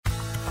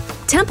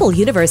Temple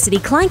University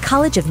Klein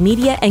College of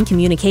Media and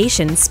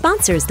Communication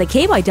sponsors the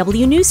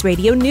KYW News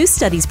Radio News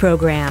Studies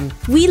program.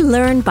 We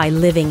learn by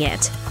living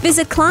it.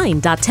 Visit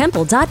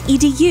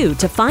klein.temple.edu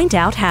to find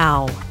out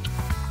how.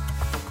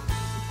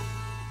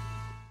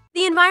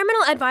 The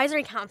Environmental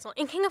Advisory Council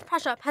in King of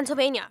Prussia,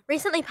 Pennsylvania,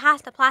 recently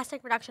passed the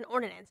Plastic Reduction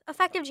Ordinance,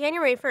 effective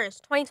January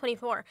 1st,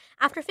 2024,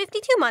 after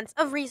 52 months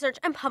of research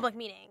and public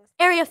meetings.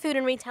 Area food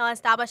and retail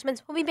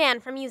establishments will be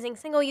banned from using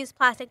single-use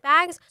plastic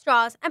bags,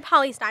 straws, and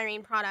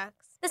polystyrene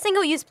products. The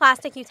single-use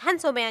plastic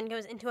utensil ban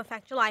goes into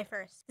effect July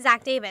 1st.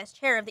 Zach Davis,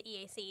 chair of the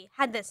EAC,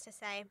 had this to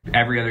say.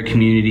 Every other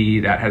community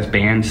that has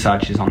banned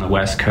such is on the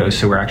West Coast,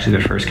 so we're actually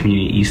the first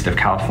community east of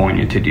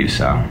California to do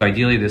so.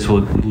 Ideally, this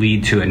will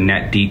lead to a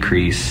net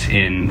decrease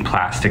in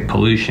plastic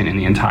pollution in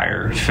the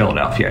entire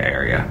Philadelphia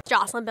area.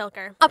 Jocelyn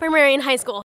Bilker, Upper Marion High School.